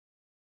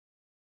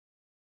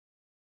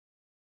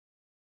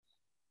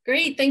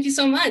Great, thank you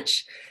so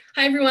much.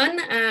 Hi everyone,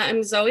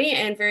 I'm Zoe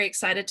and very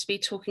excited to be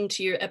talking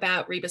to you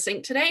about Rebus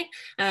Inc. today.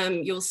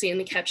 You'll see in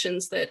the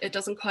captions that it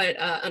doesn't quite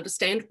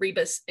understand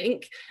Rebus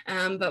Inc.,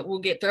 but we'll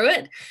get through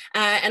it.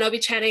 And I'll be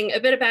chatting a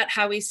bit about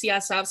how we see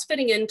ourselves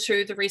fitting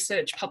into the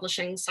research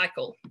publishing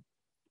cycle.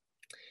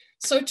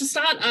 So to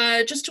start,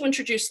 just to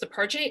introduce the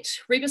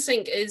project, Rebus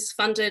Inc. is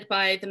funded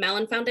by the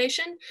Mellon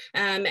Foundation,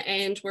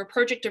 and we're a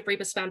project of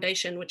Rebus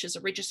Foundation, which is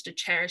a registered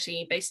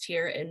charity based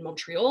here in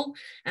Montreal,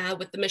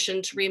 with the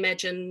mission to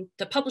reimagine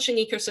the publishing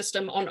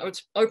ecosystem on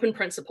open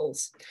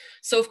principles.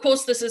 So of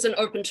course, this is an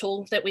open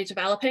tool that we're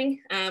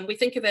developing. We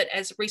think of it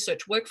as a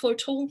research workflow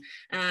tool.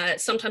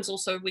 Sometimes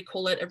also we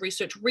call it a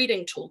research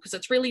reading tool, because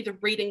it's really the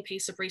reading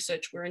piece of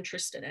research we're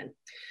interested in.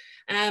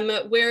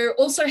 We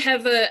also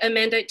have a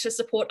mandate to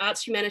support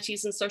arts,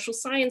 humanities, and social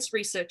science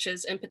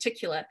researchers in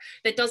particular.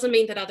 That doesn't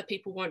mean that other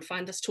people won't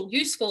find this tool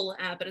useful,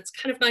 but it's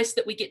kind of nice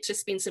that we get to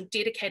spend some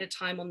dedicated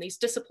time on these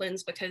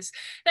disciplines because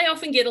they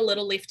often get a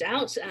little left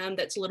out.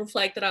 That's a little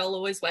flag that I'll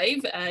always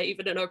wave,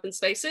 even in open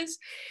spaces.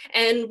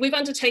 And we've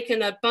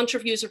undertaken a bunch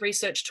of user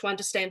research to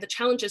understand the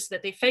challenges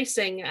that they're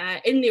facing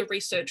in their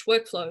research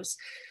workflows.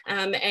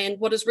 And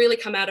what has really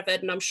come out of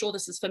it, and I'm sure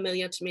this is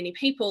familiar to many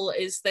people,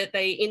 is that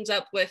they end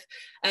up with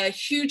a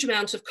huge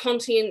amount of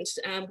content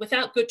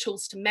without good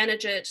tools to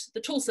manage it.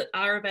 The tools that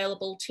are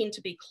available tend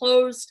to be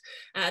closed.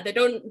 They're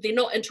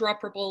not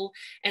interoperable.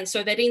 And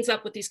so that ends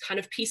up with these kind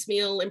of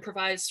piecemeal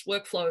improvised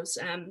workflows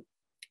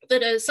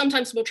that are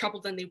sometimes more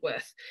trouble than they're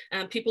worth.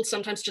 People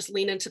sometimes just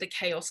lean into the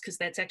chaos because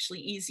that's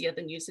actually easier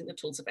than using the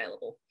tools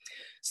available.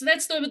 So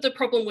that's the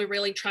problem we're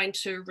really trying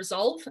to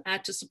resolve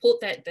to support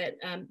that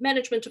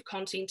management of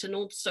content, and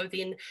also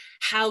then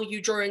how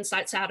you draw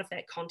insights out of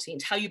that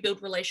content, how you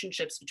build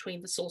relationships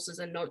between the sources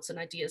and notes and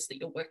ideas that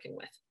you're working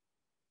with.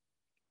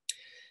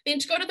 Then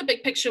to go to the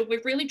big picture,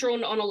 we've really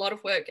drawn on a lot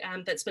of work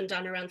that's been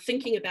done around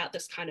thinking about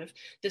this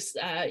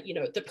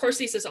the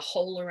process as a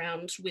whole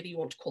around whether you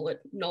want to call it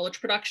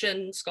knowledge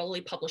production, scholarly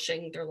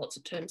publishing, there are lots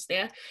of terms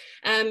there.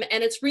 And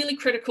it's really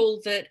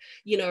critical that,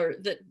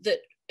 that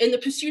in the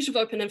pursuit of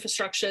open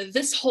infrastructure,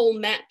 this whole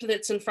map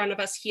that's in front of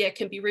us here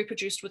can be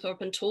reproduced with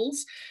open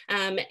tools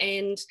and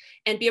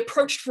be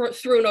approached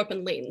through an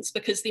open lens,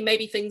 because there may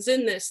be things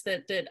in this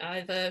that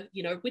either,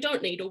 we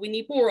don't need, or we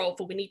need more of,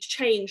 or we need to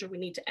change, or we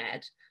need to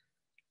add.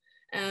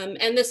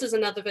 And this is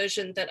another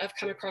version that I've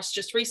come across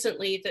just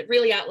recently that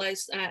really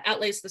outlays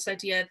this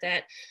idea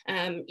that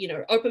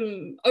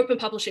open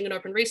publishing and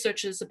open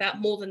research is about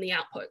more than the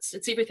outputs.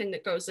 It's everything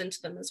that goes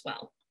into them as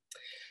well.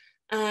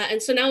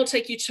 And so now I'll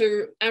take you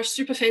to our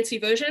super fancy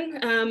version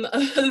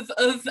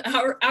of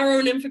our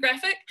own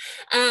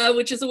infographic,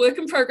 which is a work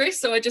in progress.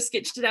 So I just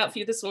sketched it out for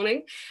you this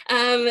morning.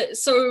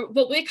 So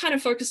what we're kind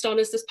of focused on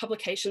is this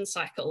publication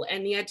cycle,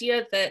 and the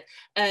idea that,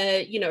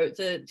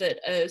 that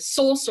a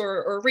source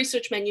or a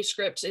research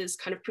manuscript is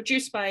kind of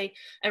produced by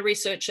a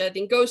researcher,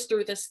 then goes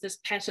through this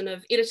pattern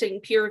of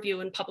editing, peer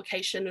review, and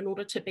publication in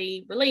order to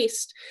be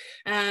released.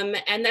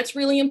 And that's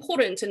really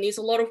important. And there's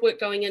a lot of work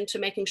going into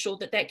making sure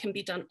that that can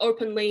be done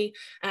openly.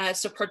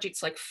 So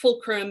projects like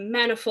Fulcrum,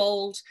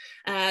 Manifold,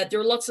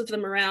 there are lots of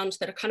them around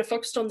that are kind of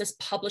focused on this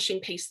publishing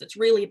piece that's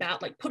really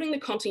about like putting the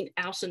content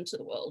out into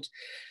the world.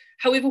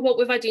 However, what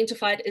we've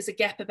identified is a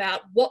gap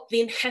about what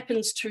then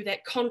happens to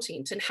that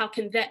content and how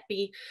can that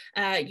be,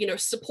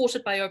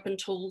 supported by open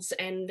tools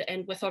and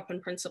with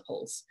open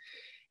principles.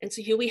 And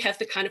so here we have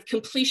the kind of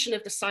completion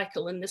of the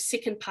cycle, and the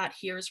second part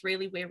here is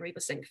really where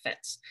Rebus Inc.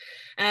 fits.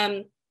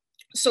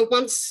 So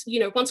once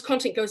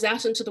content goes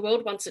out into the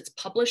world, once it's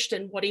published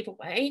in whatever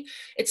way,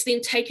 it's then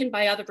taken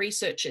by other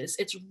researchers.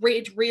 It's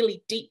read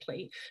really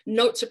deeply.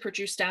 Notes are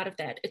produced out of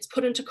that. It's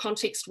put into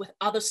context with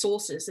other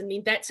sources, and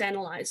then that's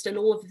analyzed. And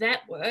all of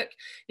that work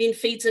then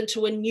feeds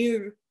into a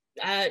new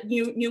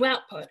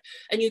output,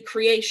 a new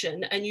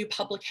creation, a new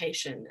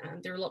publication.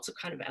 There are lots of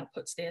kind of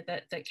outputs there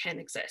that can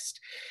exist.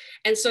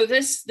 And so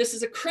this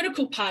is a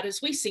critical part,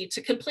 as we see,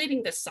 to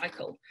completing this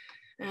cycle.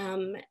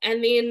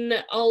 And then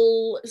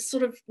I'll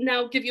sort of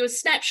now give you a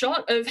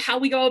snapshot of how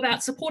we go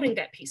about supporting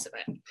that piece of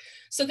it.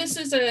 So this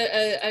is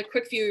a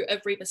quick view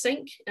of Rebus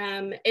Inc.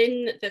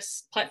 In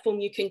this platform,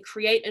 you can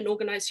create and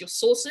organize your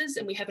sources,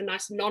 and we have a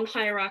nice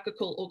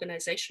non-hierarchical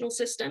organizational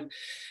system.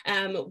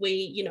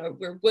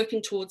 We're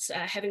working towards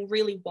having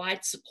really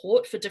wide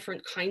support for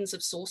different kinds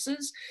of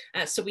sources.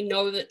 So we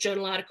know that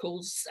journal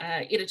articles,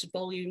 edited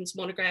volumes,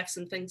 monographs,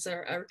 and things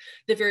are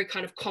the very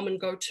kind of common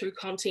go-to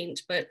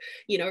content, but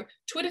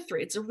Twitter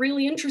threads are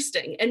really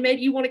interesting, and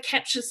maybe you want to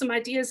capture some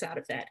ideas out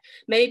of that.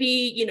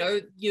 Maybe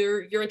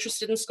you're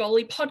interested in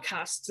scholarly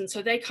podcasts, and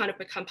so they kind of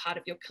become part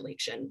of your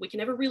collection. We can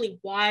have a really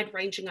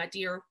wide-ranging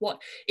idea of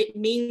what it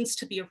means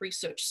to be a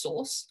research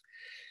source.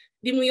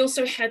 Then we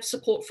also have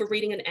support for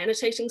reading and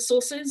annotating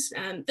sources.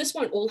 This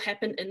won't all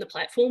happen in the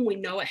platform. We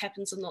know it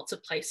happens in lots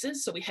of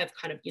places, so we have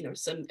kind of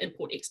some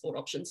import-export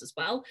options as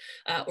well,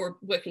 or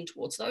working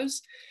towards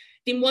those.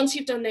 Then once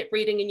you've done that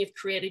reading and you've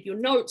created your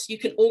notes, you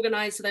can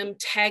organize them,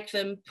 tag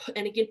them,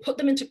 and again, put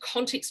them into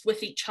context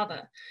with each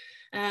other.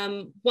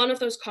 One of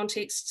those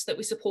contexts that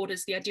we support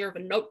is the idea of a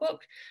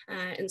notebook.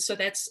 And so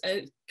that's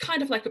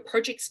kind of like a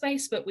project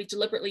space, but we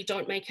deliberately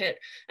don't make it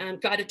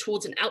guided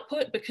towards an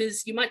output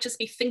because you might just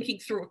be thinking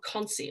through a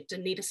concept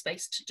and need a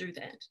space to do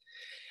that.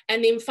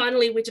 And then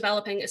finally, we're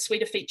developing a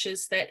suite of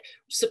features that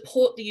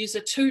support the user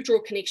to draw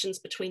connections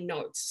between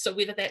nodes. So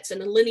whether that's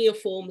in a linear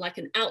form, like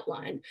an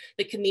outline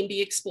that can then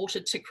be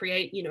exported to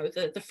create,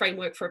 the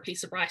framework for a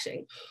piece of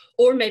writing,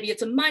 or maybe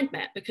it's a mind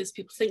map because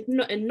people think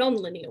in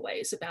non-linear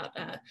ways about,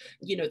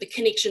 the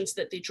connections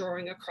that they're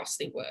drawing across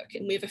their work.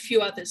 And we have a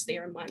few others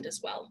there in mind as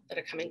well that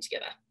are coming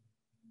together.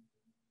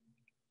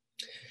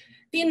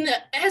 Then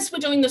as we're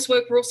doing this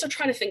work, we're also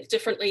trying to think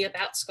differently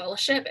about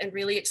scholarship and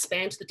really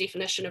expand the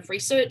definition of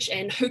research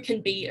and who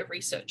can be a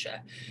researcher.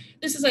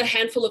 This is a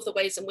handful of the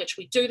ways in which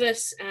we do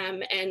this.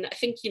 And I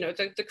think,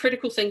 the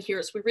critical thing here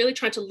is we're really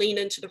trying to lean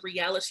into the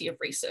reality of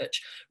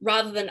research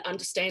rather than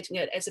understanding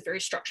it as a very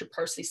structured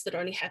process that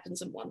only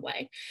happens in one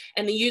way.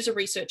 And the user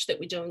research that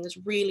we're doing is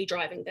really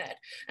driving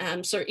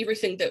that. So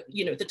everything that,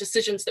 the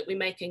decisions that we're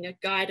making are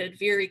guided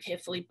very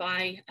carefully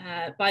by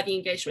the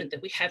engagement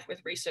that we have with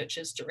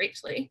researchers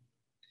directly.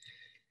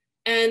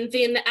 And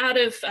then out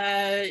of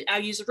our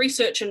user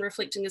research and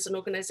reflecting as an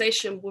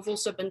organization, we've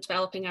also been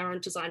developing our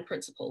own design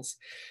principles.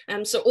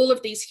 So all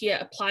of these here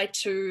apply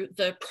to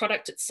the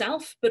product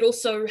itself, but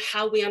also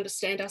how we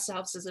understand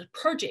ourselves as a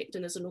project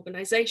and as an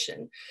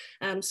organization.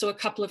 So a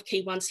couple of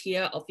key ones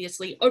here,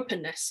 obviously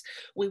openness.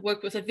 We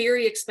work with a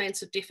very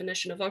expansive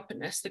definition of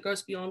openness that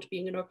goes beyond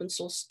being an open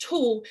source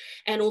tool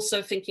and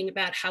also thinking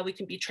about how we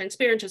can be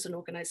transparent as an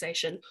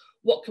organization.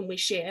 What can we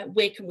share?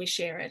 Where can we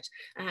share it?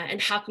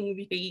 And how can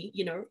we be,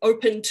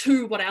 open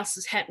to what else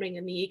is happening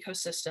in the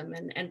ecosystem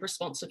and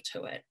responsive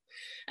to it?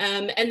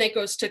 And that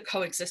goes to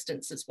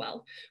coexistence as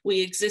well.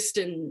 We exist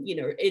in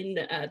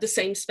the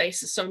same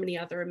space as so many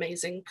other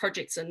amazing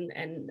projects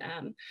and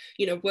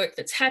work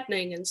that's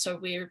happening. And so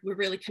we're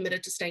really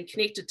committed to staying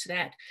connected to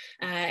that.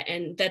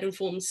 And that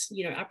informs,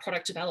 our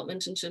product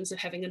development in terms of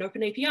having an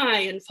open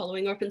API and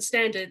following open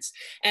standards.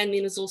 And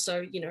then is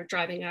also,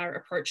 driving our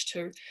approach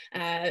to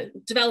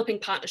developing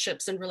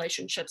partnerships and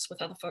relationships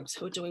with other folks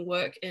who are doing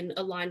work in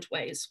aligned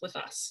ways with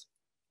us.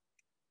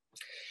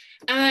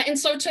 And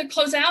so to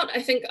close out,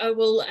 I think I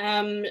will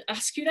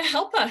ask you to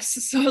help us.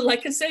 So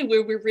like I say, we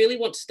really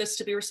want this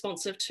to be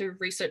responsive to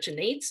researcher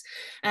needs.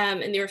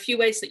 And there are a few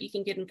ways that you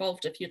can get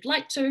involved if you'd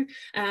like to.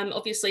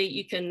 Obviously,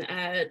 you can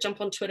jump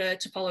on Twitter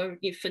to follow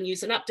for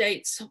news and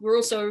updates. We're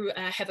also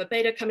have a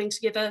beta coming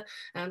together.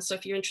 So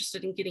if you're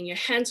interested in getting your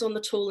hands on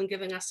the tool and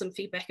giving us some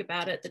feedback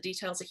about it, the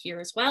details are here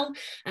as well.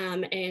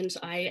 And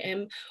I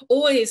am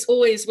always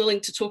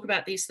willing to talk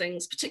about these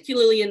things,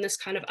 particularly in this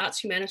kind of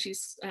arts,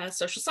 humanities,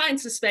 social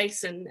sciences space.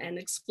 And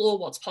explore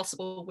what's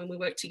possible when we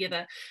work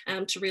together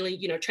to really,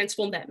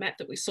 transform that map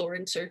that we saw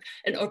into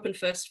an open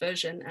first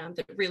version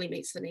that really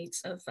meets the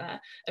needs of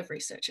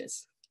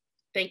researchers.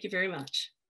 Thank you very much.